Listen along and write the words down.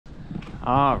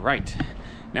All right.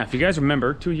 Now, if you guys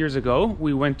remember, 2 years ago,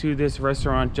 we went to this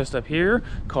restaurant just up here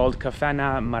called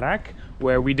Kafana Mrak,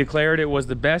 where we declared it was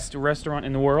the best restaurant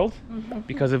in the world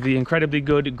because of the incredibly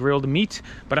good grilled meat.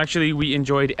 But actually, we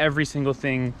enjoyed every single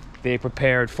thing they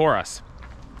prepared for us.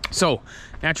 So,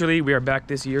 naturally, we are back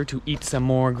this year to eat some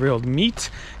more grilled meat.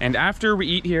 And after we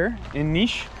eat here in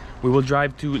Niš, we will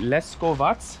drive to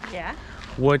Leskovac. Yeah.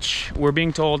 Which we're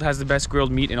being told has the best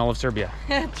grilled meat in all of Serbia.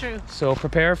 True. So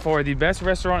prepare for the best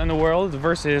restaurant in the world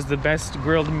versus the best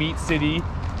grilled meat city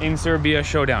in Serbia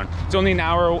showdown. It's only an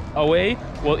hour away.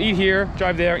 We'll eat here,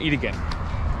 drive there, eat again.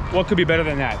 What could be better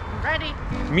than that? Ready.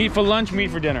 Meat for lunch,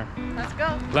 meat for dinner. Let's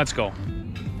go. Let's go.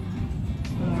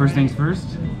 First things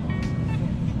first.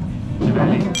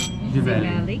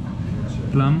 Jeveli.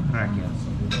 Plum rakia.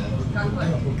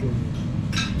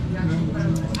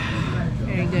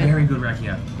 Very good. Very good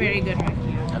rakia. Very good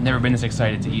rakia. I've never been this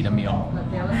excited to eat a meal.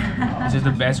 This is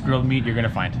the best grilled meat you're gonna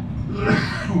find.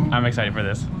 I'm excited for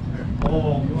this.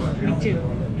 Me too.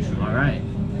 All right.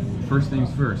 First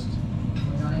things first.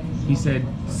 He said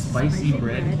spicy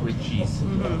bread with cheese.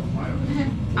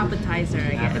 Appetizer,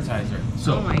 I guess. Appetizer.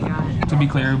 So, oh my god. to be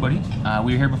clear, everybody,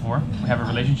 we were here before. We have a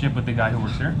relationship with the guy who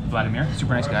works here, Vladimir,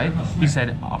 super nice guy. He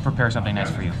said, I'll prepare something nice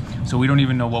for you. So we don't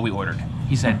even know what we ordered.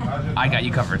 He said, I got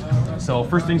you covered. So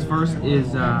first things first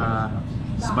is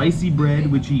spicy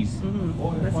bread with cheese.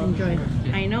 Let's enjoy it.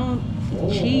 I know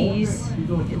cheese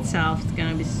itself is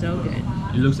gonna be so good.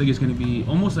 It looks like it's gonna be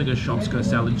almost like a Shopska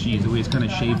salad cheese, the way it's kind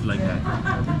of shaped like that,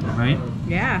 right?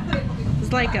 Yeah,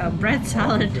 it's like a bread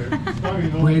salad.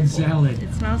 Bread salad.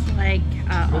 It smells like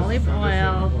olive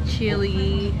oil,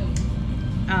 chili,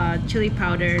 chili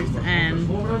powders, and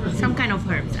some kind of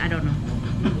herbs. I don't know.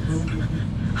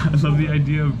 I love the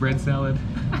idea of bread salad.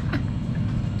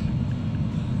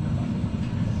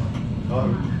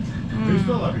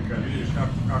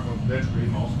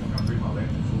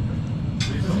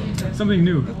 Something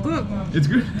new. Good. It's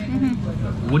good.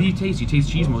 What do you taste? You taste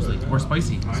cheese mostly, or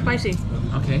spicy? Spicy.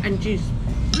 Okay. And cheese.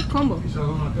 Good combo.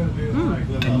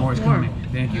 And more is coming.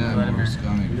 Thank you. Yeah, more is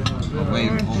coming. Away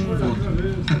from food.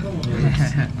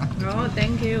 Oh,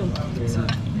 thank you.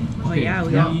 Oh yeah,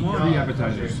 we got more. 3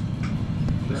 appetizers.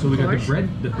 So we got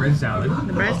the bread salad.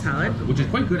 The bread salad. Which is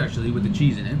quite good actually with the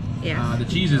cheese in it. Yeah. The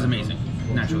cheese is amazing,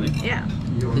 naturally. Yeah.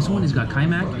 This one has got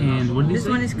kaymak and what did This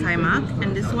one is kaymak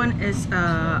and this one is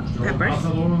peppers.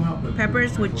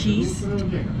 Peppers with cheese.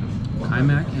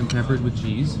 Kaymak and peppers with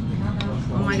cheese.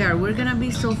 Oh my god, we're gonna be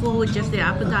so full with just the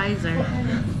appetizer.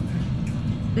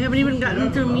 We haven't even gotten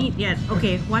to meat yet.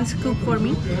 Okay, 1 scoop for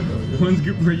me. 1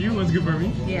 scoop for you, 1 scoop for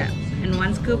me. Yeah, and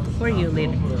 1 scoop for you,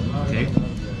 Lid. Okay.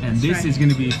 And this is going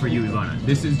to be for you, Ivana.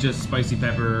 This is just spicy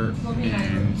pepper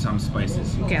and some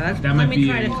spices. Okay, let might me be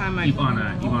try the kaymak.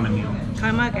 Ivana meal.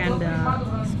 Kaymak and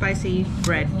spicy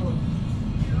bread.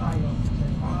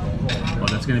 Oh,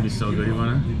 that's going to be so good,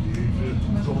 Ivana.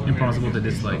 Impossible to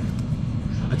dislike.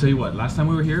 I tell you what, last time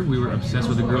we were here, we were obsessed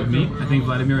with the grilled meat. I think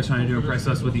Vladimir is trying to impress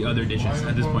us with the other dishes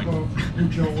at this point.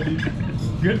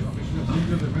 Good?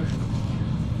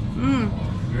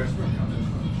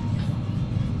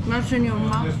 Melts in your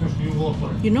mouth.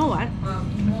 You know what?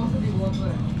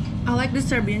 I like the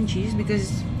Serbian cheese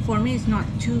because for me it's not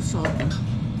too salty.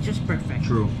 Just perfect.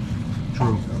 True.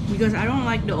 True. Because I don't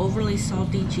like the overly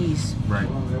salty cheese. Right.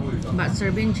 But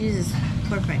Serbian cheese is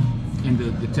perfect. And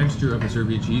the texture of the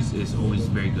Serbian cheese is always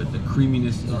very good. The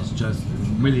creaminess is just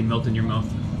really melt in your mouth.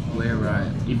 Where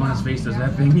Ivana's face does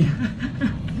that thing.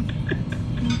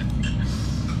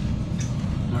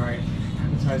 Alright,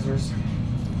 appetizers.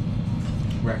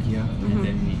 Rakia, and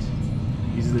then meat.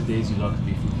 These are the days you love to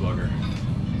be a food blogger.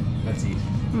 Let's eat.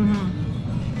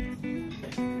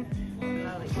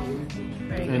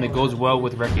 And it goes well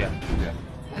with rakia.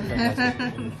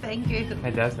 Thank you.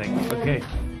 Fantastic. Okay.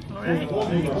 Alright.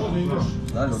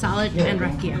 Salad and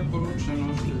rakia.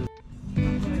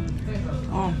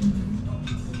 Oh.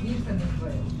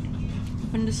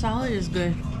 And the salad is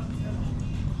good.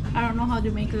 I don't know how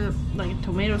to make a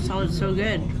tomato salad so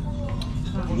good.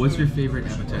 What's your favorite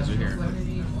appetizer here?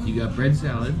 You got bread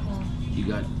salad, you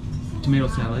got tomato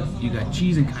salad, you got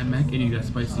cheese and kaymak, and you got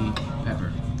spicy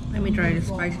pepper. Let me try the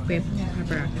spicy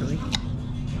pepper actually.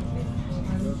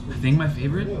 I think my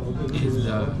favorite is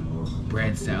the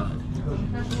bread salad.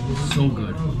 So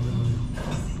good.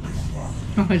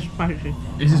 Oh, it's spicy.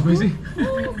 Is it spicy?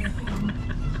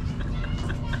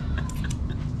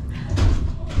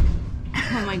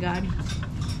 Oh my god.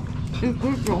 It's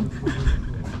good though.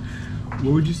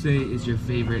 What would you say is your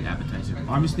favorite appetizer?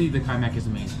 Obviously, the kaymak is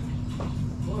amazing.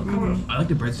 I like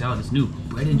the bread salad. It's new.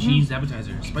 Bread and cheese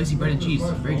appetizer. Spicy bread and cheese.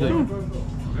 Very good.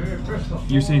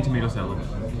 You're saying tomato salad.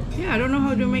 Yeah, I don't know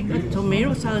how to make a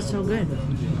tomato salad so good.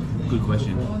 Good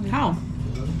question. How?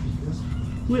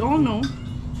 We all know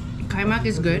kaymak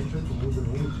is good.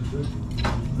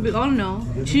 We all know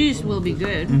cheese will be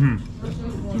good.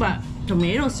 But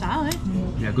tomato salad,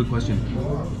 Yeah, good question.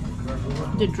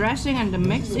 the dressing and the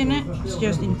mix in it is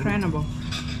just incredible.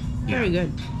 Very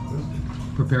good.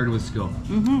 Prepared with skill.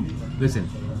 Listen,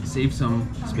 save some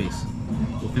space.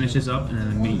 We'll finish this up and then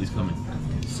the meat is coming.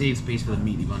 Save space for the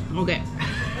meat, Ivan. Okay.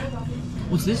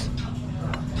 What's this?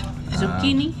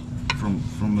 Zucchini. From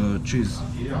cheese.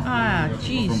 Ah,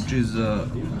 cheese. From cheese, but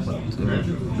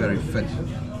very fat.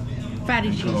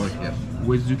 Fatty cheese. Caloric, yeah.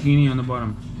 With zucchini on the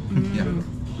bottom. Yeah.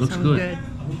 Looks Sounds good.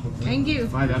 Thank you.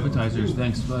 5 appetizers.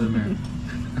 Thanks, Vladimir.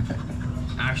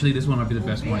 Actually, this one might be the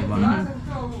best one, Ivan.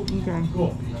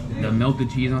 Okay. The melted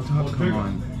cheese on top. Come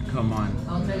on. Come on.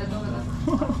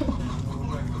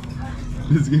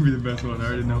 This is gonna be the best one. I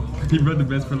already know. He brought the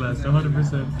best for last.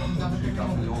 100%.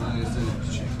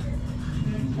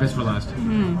 Best for last.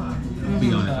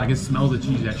 Be honest. I can smell the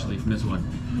cheese actually from this one.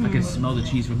 I can smell the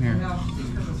cheese from here.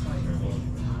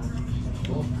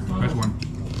 Best one.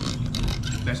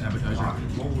 Best appetizer.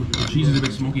 The cheese is a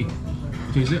bit smoky.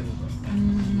 Taste it.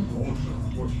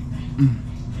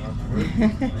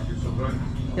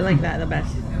 You like that the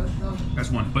best?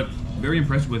 Best one. But very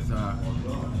impressed with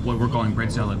what we're calling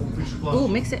bread salad. Oh,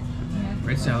 mix it.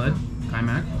 Bread salad,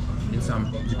 kaymak, and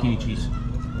some zucchini cheese.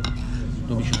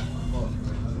 Don't be shy.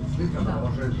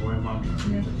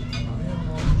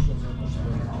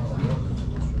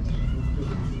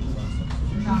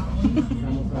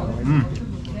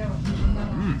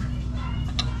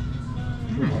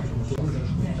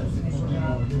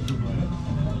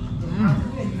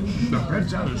 The bread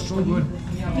salad is so good.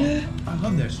 I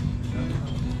love this.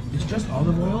 It's just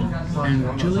olive oil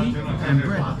and chili and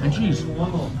bread and cheese.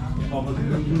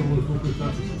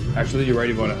 Actually, you're right,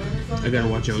 Ivana. I gotta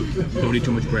watch out. Don't eat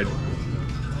too much bread.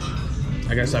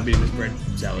 I gotta stop eating this bread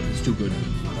salad. It's too good.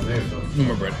 No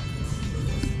more bread.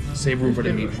 Save room for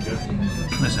the meat.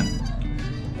 Listen,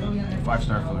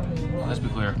 5-star food. Let's be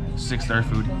clear, 6-star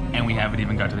food, and we haven't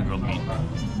even got to the grilled meat.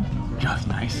 Just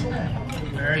nice.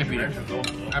 Can't beat it.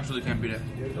 Absolutely can't beat it.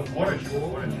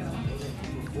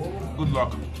 Good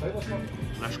luck.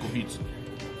 Leskovac.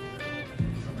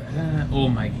 Oh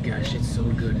my gosh, it's so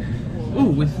good. Oh,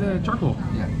 with charcoal.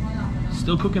 Yeah.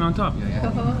 Still cooking on top.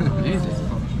 Yeah. Amazing.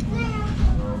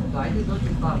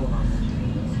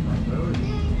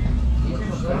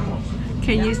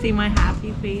 Can you see my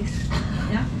happy face?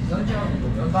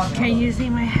 Can you see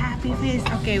my happy face?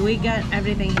 Okay, we got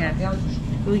everything here.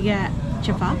 We got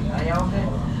chapa.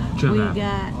 We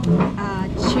got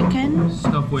chicken.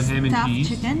 Stuffed with ham and Stuffed cheese.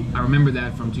 chicken. I remember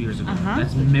that from 2 years ago. Uh-huh.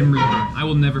 That's memory burn. I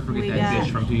will never forget We that got-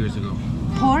 dish from 2 years ago.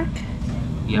 Pork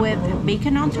Yep. with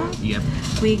bacon on top. Yep.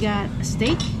 We got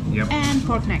steak Yep. and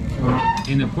pork neck.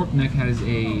 And the pork neck has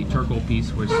a charcoal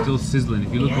piece where it's still sizzling.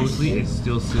 If you look Yes. closely, it's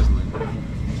still sizzling.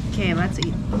 Okay, let's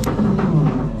eat.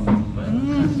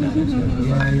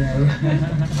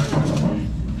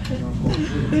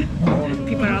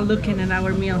 People are looking at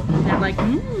our meal. They're like,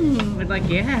 We're like,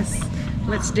 yes.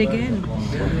 Let's dig in.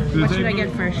 What should I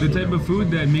get first? The type of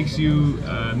food that makes you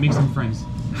make some friends.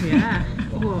 Yeah.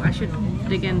 Oh, I should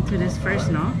dig into this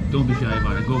first, no? Don't be shy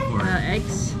about it. Go for it.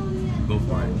 Eggs. Go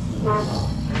for it.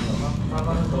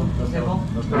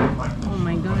 Oh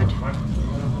my god.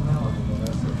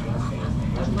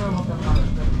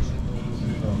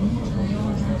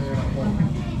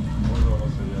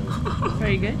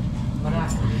 Very good.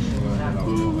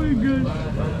 Oh my god.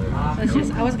 Let's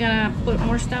just. I was gonna put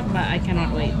more stuff, but I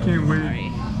cannot wait. Can't wait.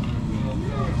 Sorry.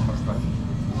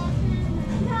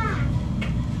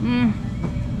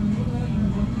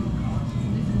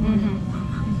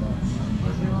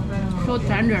 So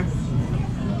tender.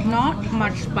 Not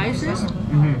much spices.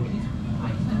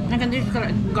 I can taste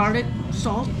the garlic,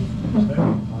 salt,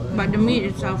 but the meat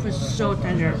itself is so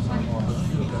tender.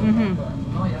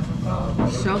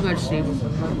 So good, Steve.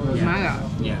 My God.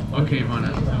 Yeah. Okay,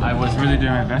 Ivana. I was really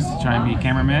doing my best to try and be a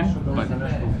cameraman, but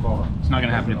it's not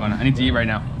gonna happen, Ivana. I need to eat right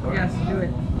now. Yes, do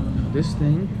it. This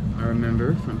thing I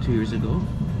remember from 2 years ago.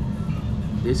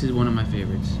 This is one of my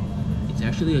favorites. It's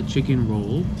actually a chicken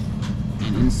roll,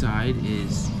 and inside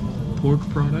is pork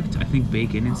product, I think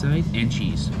bacon inside, and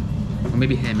cheese. Or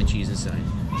maybe ham and cheese inside.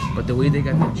 But the way they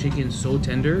got the chicken so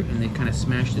tender, and they kind of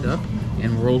smashed it up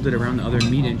and rolled it around the other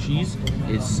meat and cheese,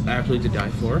 is absolutely to die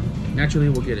for. Naturally,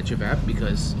 we'll get a chivap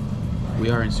because we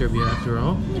are in Serbia after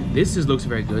all. This looks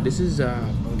very good. This is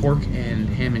pork and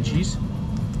ham and cheese.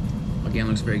 Again,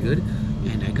 looks very good.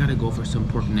 And I gotta go for some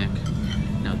pork neck.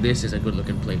 Now this is a good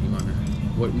looking plate, Ivana.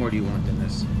 What more do you want than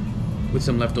this? With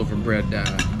some leftover bread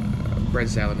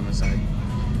salad on the side.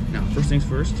 Now, first things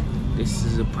first, this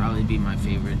is probably be my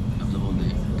favorite of the whole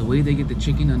day. The way they get the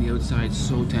chicken on the outside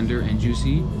so tender and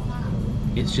juicy,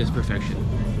 it's just perfection.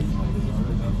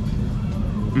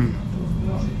 Mm.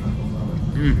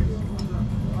 Mm.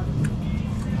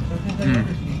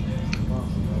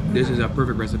 Mm. This is a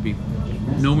perfect recipe.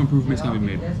 No improvements can be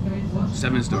made.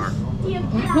 7-star.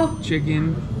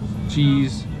 Chicken,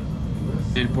 cheese,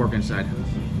 and pork inside.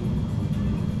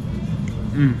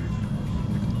 Mm.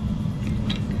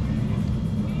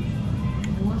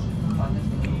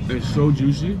 It's so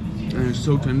juicy and it's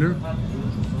so tender.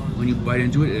 When you bite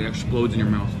into it, it explodes in your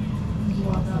mouth.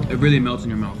 It really melts in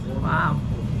your mouth. Wow.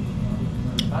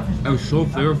 It was so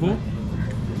flavorful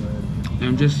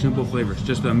and just simple flavors.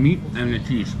 Just the meat and the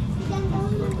cheese.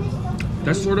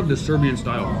 That's sort of the Serbian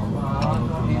style.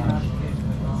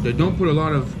 They don't put a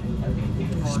lot of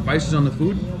spices on the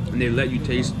food and they let you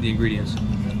taste the ingredients.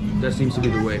 That seems to be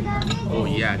the way. Oh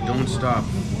yeah, don't stop.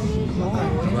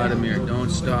 Vladimir, don't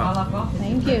stop.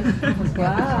 Thank you.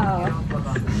 Wow.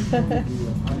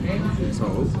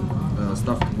 So,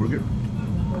 stuffed burger,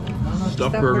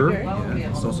 Stuffed burger,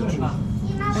 yeah, sausage,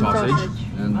 sausage,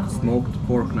 and smoked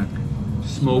pork neck.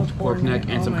 smoked pork neck,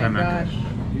 and some my kaymak. gosh.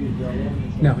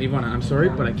 Now, Ivana, I'm sorry,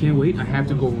 but I can't wait. I have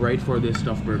to go right for this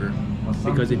stuffed burger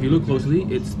because if you look closely,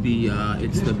 it's the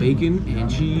bacon and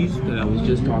cheese that I was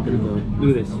just talking about.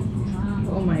 Look at this.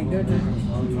 Oh my goodness.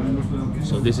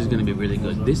 So this is going to be really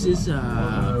good. This is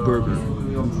a burger,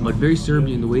 but very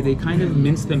Serbian. The way they kind of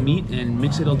mince the meat and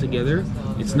mix it all together,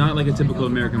 it's not like a typical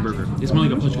American burger. It's more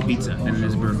like a Pleskavica than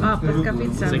this burger. Oh, Pleskavica.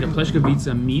 It's like a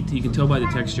Pleskavica meat. You can tell by the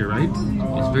texture, right?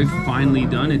 It's very finely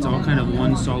done. It's all kind of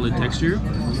one solid texture,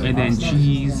 and then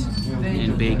cheese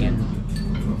and bacon.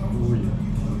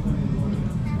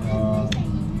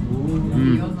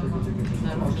 Mm.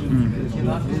 Mm.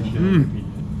 Mm.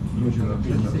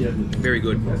 Very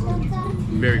good,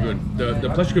 very good. The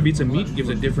Pleskavica meat gives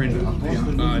a different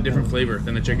flavor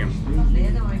than the chicken.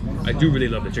 I do really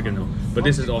love the chicken though, but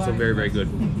this is also very, very good.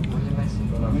 Mm.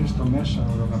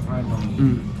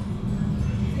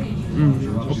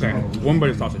 Mm. Okay, one bite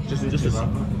of sausage, just a sip.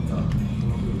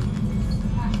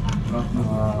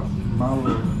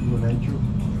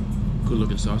 Good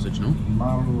looking sausage, no?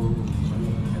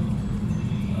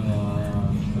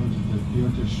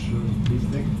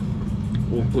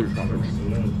 Oh, good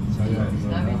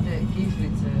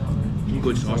sausage.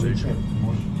 Good sausage.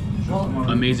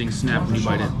 Amazing snap when you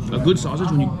bite it. A good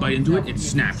sausage, when you bite into it, it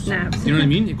snaps. Snaps. You know what I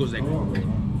mean? It goes like,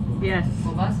 Yes.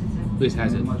 this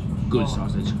has it. Good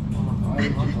sausage.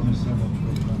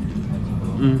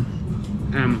 Mm.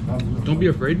 Don't be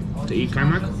afraid to eat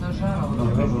kaymak.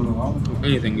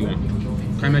 Anything you want.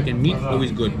 Kaymak and meat,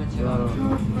 always good.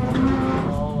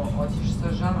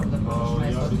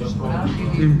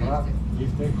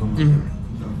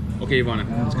 Okay,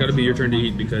 Ivana, it's got to be your turn to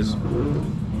eat because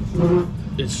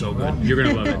it's so good. You're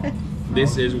gonna love it.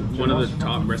 This is one of the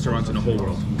top restaurants in the whole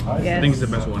world. Yes. I think it's the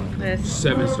best one. Yes.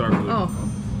 7-star food. Oh.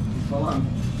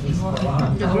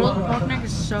 The grilled pork neck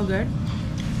is so good.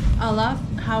 I love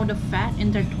how the fat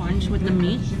intertwines with the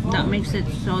meat. That makes it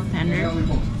so tender.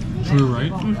 True,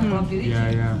 right? Mm-hmm.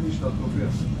 Yeah.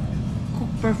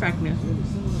 Cooked perfectly.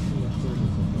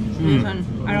 Mm.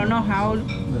 Listen, I don't know how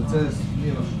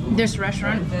this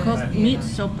restaurant cooks meat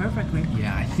so perfectly.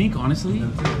 Yeah, I think honestly,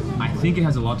 it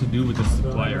has a lot to do with the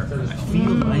supplier. I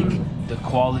feel like the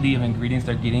quality of ingredients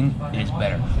they're getting is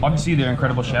better. Obviously, they're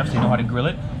incredible chefs, they know how to grill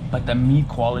it, but the meat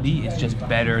quality is just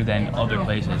better than other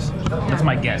places. That's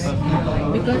my guess.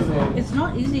 Because it's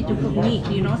not easy to cook meat,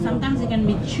 you know, sometimes it can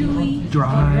be chewy,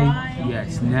 Dry. Yeah,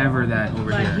 it's never that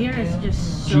over but here. here it's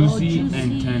just so Juicy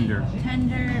and tender.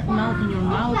 Tender, melt in your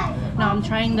mouth. Now I'm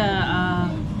trying the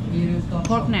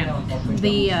pork neck,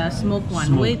 the smoked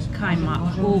one with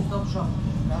kaymak. Ooh.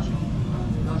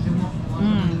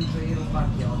 Mm.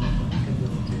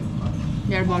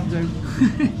 They're both good.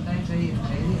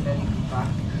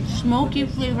 Smoky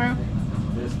flavor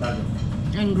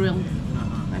and grilled.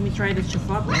 Let me try the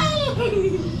chivap.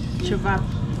 Chivap.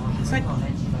 It's like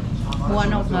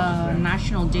one of the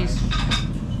national dishes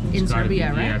in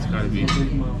Serbia, right? Yeah, it's gotta be.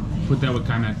 Put that with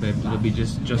kaymak, babe. It'll be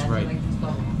just right.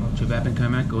 Chivap and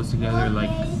kaymak goes together like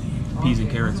peas and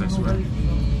carrots, I swear.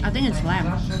 I think it's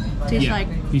lamb. Tastes like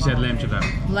he said lamb chivap.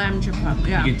 lamb chivap.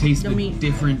 Yeah. You can taste the meat.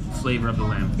 different flavor of the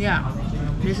lamb. Yeah.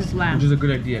 This is lamb. Which is a good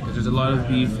idea because there's a lot of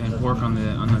beef and pork on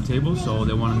the table, so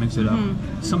they want to mix it up.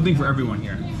 Something for everyone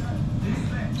here.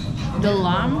 The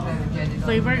lamb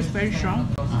flavor is very strong.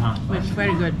 It's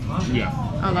very good. Yeah.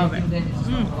 I love it.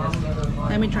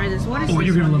 Let me try this. What is Oh, this?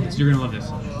 you're gonna love this. You're gonna love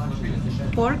this.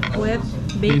 Pork with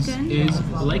bacon. This is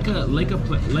like a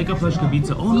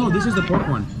Pleskavica. Oh no, this is the pork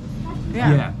one.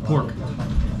 Yeah, pork.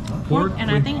 Pork,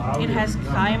 and I think it has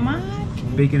kaymak,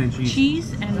 bacon and cheese.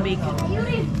 Cheese and bacon.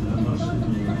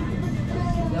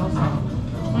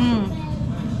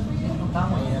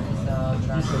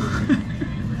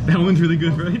 That one's really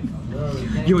good, right?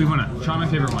 Yo, you wanna try my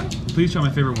favorite one? Please try my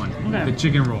favorite one. Okay. The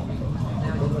chicken roll.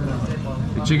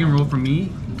 The chicken roll for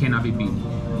me cannot be beat.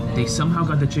 They somehow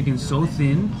got the chicken so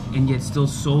thin and yet still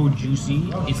so juicy.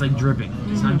 It's like dripping.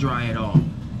 It's not dry at all.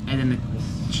 And then the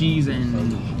cheese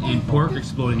and pork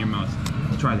explode in your mouth.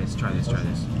 Try this, try this, try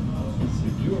this.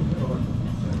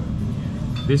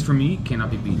 This for me cannot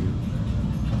be beat.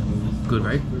 Good,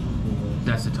 right?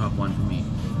 That's the top one for me.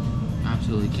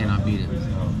 Absolutely cannot beat it.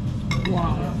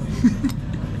 Wow.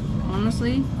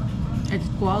 Honestly, it's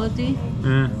quality,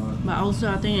 but also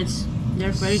I think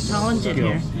they're very talented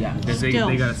here. Yeah, they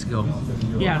got a skill.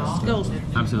 Yeah, skills.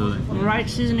 Absolutely. Right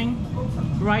seasoning,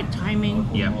 right timing,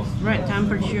 Yeah. right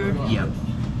temperature. Yeah.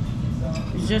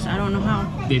 It's just I don't know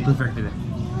how. They perfected it.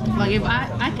 Like if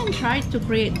I can try to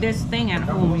create this thing at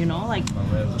home, you know, like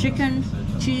chicken,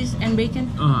 cheese, and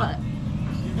bacon, but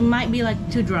it might be like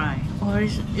too dry, or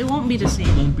it won't be the same.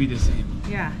 It won't be the same.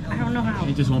 Yeah, I don't know how.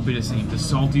 It just won't be the same. The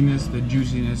saltiness, the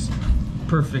juiciness,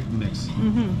 perfect mix.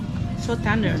 So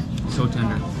tender. So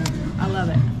tender. I love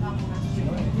it.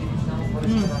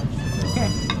 Okay.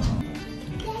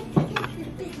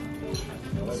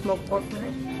 Smoked pork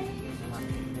minute.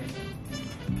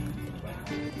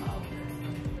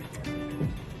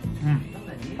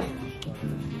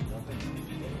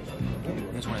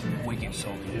 This one is wicked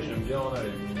salty.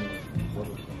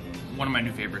 One of my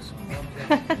new favorites.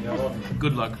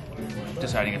 Good luck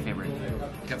deciding a favorite.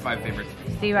 Got 5 favorites.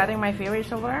 Steve, I think my favorite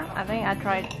so far, I think I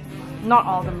tried not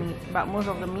all the meat, but most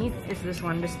of the meat is this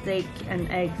one, the steak and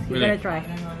eggs. You Really? gotta try.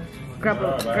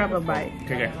 Grab a bite.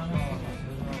 Okay.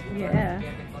 Yeah.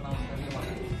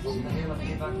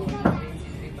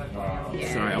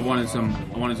 Sorry, I wanted some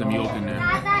yolk in there.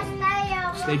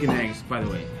 Steak and eggs, by the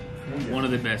way. One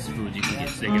of the best foods you can get,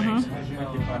 steak and eggs.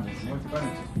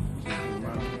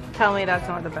 Tell me that's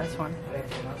not the best one.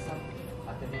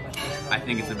 I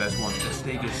think it's the best one. The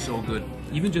steak is so good.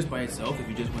 Even just by itself, if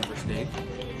you just went for steak,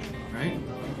 right?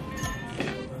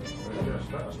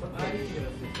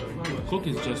 Cook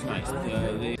is just nice.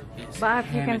 But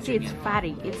you can see it's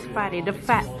fatty. It's fatty. The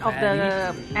fat of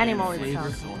the animal flavor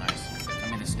itself. so nice. I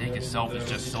mean, the steak itself is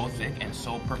just so thick and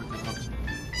so perfectly cooked.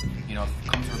 You know,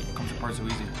 it comes apart so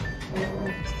easy.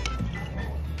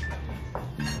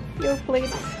 Your plate,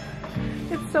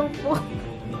 it's so full.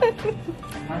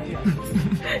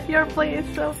 Your plate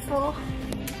is so full.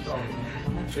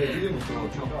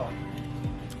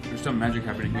 There's some magic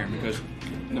happening here because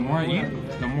the more I eat,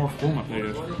 the more full my plate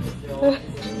is.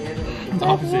 It's the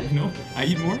opposite, you know? I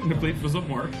eat more and the plate fills up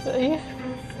more. Yeah.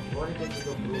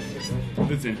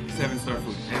 Listen, 7-star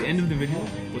food. At the end of the video,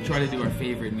 we'll try to do our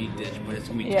favorite meat dish, but it's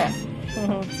gonna be Yeah.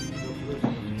 tough.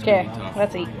 Okay,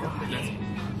 let's eat. Let's eat.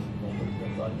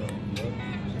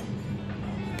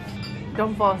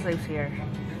 Don't fall asleep here.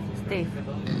 Steve,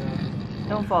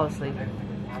 don't fall asleep.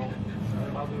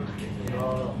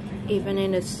 Even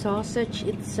in the sausage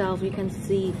itself, you can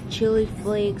see chili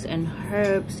flakes and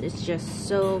herbs. It's just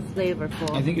so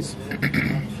flavorful. I think it's...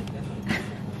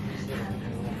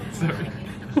 Sorry.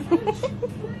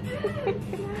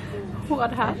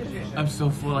 What happened? I'm so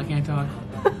full, I can't talk.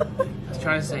 I was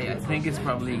trying to say, I think it's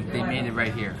probably, they made it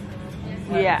right here.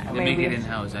 Yeah, They make it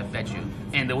in-house, I bet you.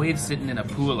 And the way it's sitting in a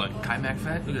pool of kaymak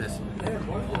fat, look at this.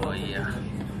 Oh yeah.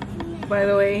 By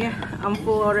the way, I'm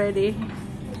full already.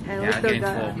 And we Yeah, still getting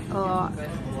got full. a lot.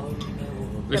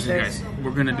 Listen guys,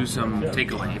 we're gonna do some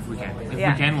takeaway if we can. If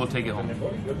Yeah. we can, we'll take it home.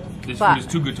 This But food is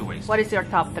too good to waste. What is your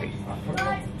top 3?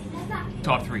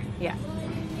 Top 3. Yeah.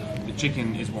 The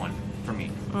chicken is 1 for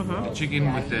me. The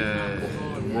chicken with the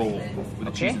roll, with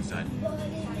the cheese inside.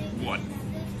 1.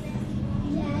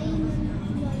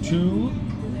 2,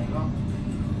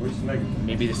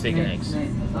 maybe the steak and eggs.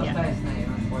 Yeah.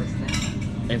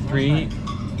 And 3,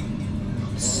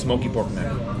 smoky pork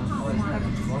neck.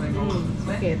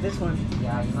 Okay, this one.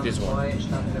 This one.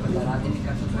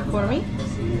 For me,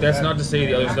 That's not to say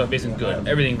the other stuff isn't good.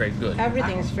 Everything very good.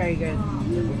 everything is very good.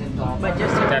 But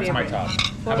just your That's my favorite. top.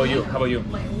 How about you? How about you?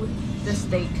 The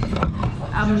steak.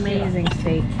 Amazing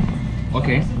steak.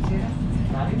 Okay.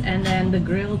 And then the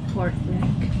grilled pork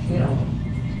neck.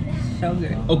 So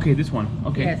good. Okay, this one.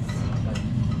 Okay. Yes.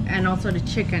 And also the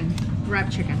chicken,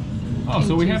 wrapped chicken. Oh,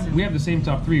 so we And have the same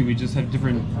top 3. We just have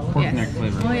different pork Yes. neck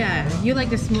flavor. Oh yeah, you like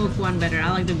the smoked one better.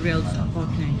 I like the grilled pork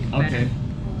neck better. Okay.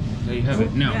 There you have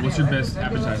it. Now, what's your best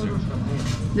appetizer?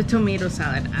 The tomato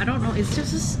salad. I don't know. It's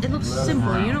just it looks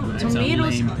simple, you know. It's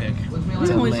Tomatoes. a lame pick. No,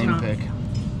 It's a it's lame not. pick.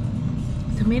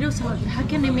 Tomato salad. How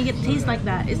can they make it taste like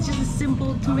that? It's just a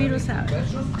simple tomato salad.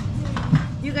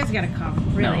 You guys gotta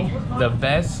come, really. No, the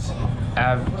best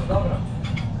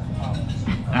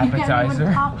appetizer.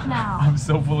 I'm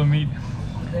so full of meat.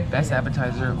 Best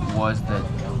appetizer was the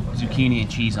zucchini and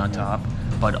cheese on top,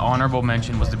 but honorable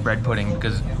mention was the bread pudding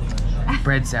because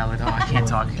bread salad. Oh, I can't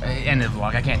talk. End of the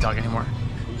vlog. I can't talk anymore.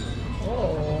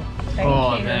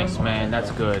 Oh, Thanks, man.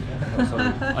 That's good.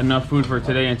 Enough food for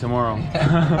today and tomorrow.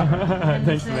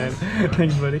 Thanks, man.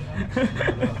 Thanks, buddy.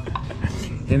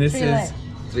 And this is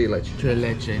Three leche. tre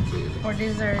leche. For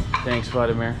dessert. Thanks,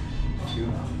 Vladimir.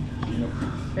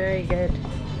 Very good.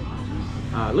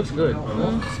 It looks good.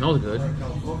 It smells good.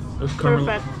 Looks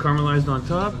Perfect. caramelized on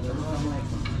top.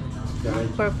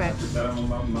 Perfect.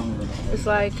 It's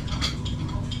like,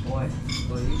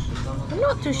 I'm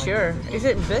not too sure. Is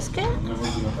it biscuit?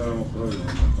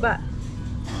 But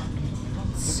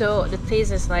so the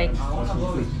taste is like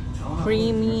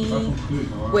creamy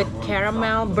with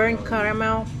caramel, burnt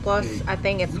caramel, plus I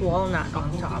think it's walnut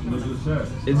on top.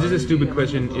 Is this a stupid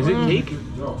question? Is it cake?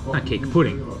 Not cake,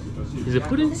 pudding. Is it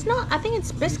pudding? It's not. I think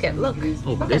it's biscuit. Look.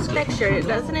 Oh, Look biscuit. at the texture.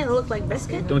 Doesn't it look like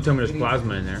biscuit? Don't tell me there's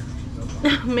plasma in there.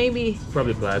 Maybe.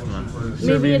 Probably plasma. Maybe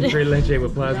Serbian it- tre leche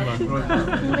with plasma.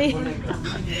 Maybe.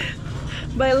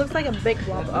 But it looks like a big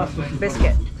blob of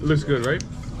biscuit. Looks good, right?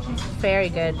 Very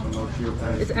good.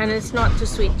 And it's not too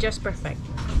sweet, just perfect.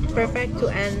 Perfect to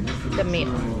end the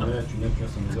meal.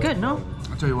 It's good, no?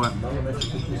 I'll tell you what.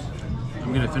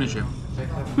 I'm gonna finish it.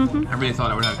 I really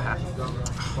thought I would have half.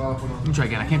 Let me try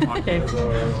again. I can't talk.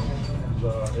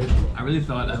 I really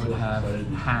thought I would have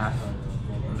half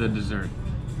the dessert.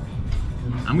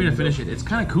 I'm gonna finish it. It's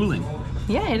kind of cooling.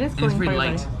 Yeah, it is And cooling it's very for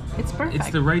light. everybody. It's perfect. It's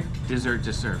the right dessert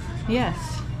to serve. Yes.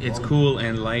 It's cool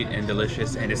and light and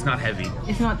delicious, and it's not heavy.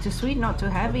 It's not too sweet, not too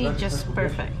heavy, just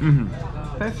perfect.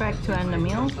 Perfect to end the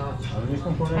meal.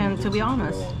 And to be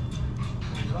honest,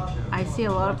 I see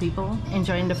a lot of people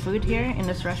enjoying the food here in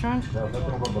this restaurant,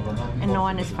 and no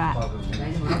one is fat.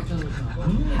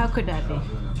 How could that be?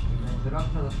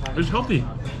 It's healthy.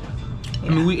 I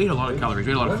mean, we ate a lot of calories,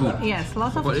 we ate a lot of food. Yes,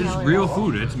 lots of But it's calories. real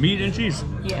food. It's meat and cheese.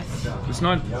 Yes. It's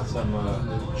not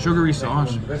sugary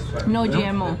sauce. No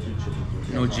GMO.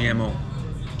 No GMO.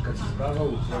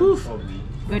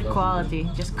 Good quality.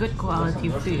 Just good quality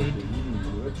food.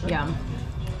 Yum.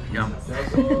 Yum.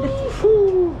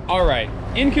 All right.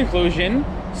 In conclusion,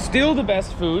 still the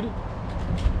best food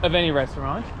of any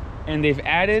restaurant, and they've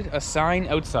added a sign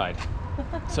outside.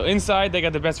 So inside they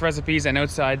got the best recipes, and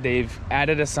outside they've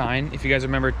added a sign. If you guys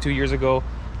remember 2 years ago,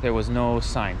 there was no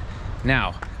sign.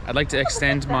 Now, I'd like to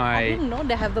extend I my... didn't know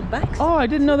they have the bags. Oh, I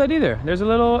didn't know that either. There's a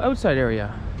little outside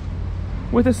area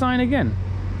with a sign again.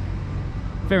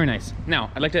 Very nice. Now,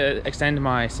 I'd like to extend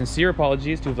my sincere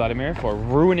apologies to Vladimir for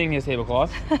ruining his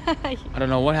tablecloth. I don't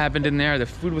know what happened in there. The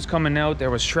food was coming out. There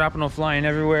was shrapnel flying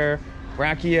everywhere.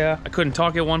 Rakia. I couldn't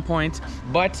talk at one point,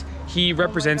 but he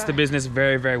represents the business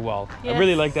very, very well. Yes. I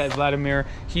really like that, Vladimir.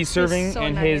 He's serving, so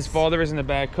and nice. his father is in the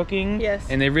back cooking. Yes.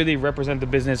 And they really represent the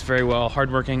business very well.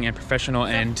 Hardworking and professional,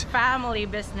 and Family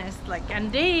business, like,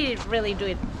 and they really do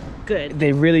it good.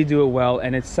 they really do it well,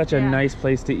 and it's such a Yeah. nice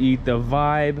place to eat. The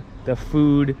vibe, the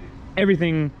food,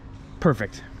 everything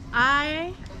perfect.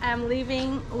 I am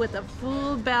leaving with a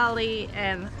full belly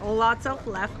and lots of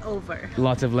leftover.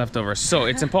 Lots of leftovers. So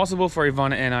it's impossible for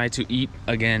Ivana and I to eat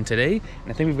again today, and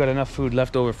I think we've got enough food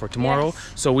left over for tomorrow.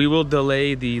 Yes. So we will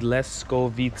delay the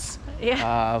Leskovac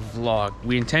Yeah. vlog.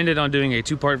 We intended on doing a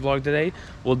 2-part vlog today.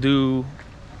 We'll do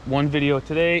one video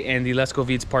today, and the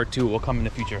Leskovac part 2 will come in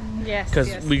the future. Yes, Because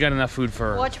yes. we got enough food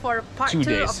for Watch for part 2 2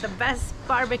 days. of the best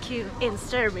barbecue in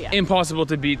Serbia. Impossible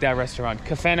to beat that restaurant.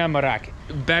 Kafana Mrak.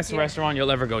 Best Yeah. restaurant you'll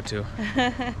ever go to.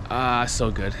 So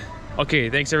good.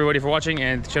 Okay, thanks everybody for watching,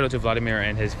 and shout out to Vladimir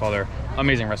and his father.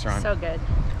 Amazing restaurant. So good.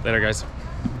 Later, guys.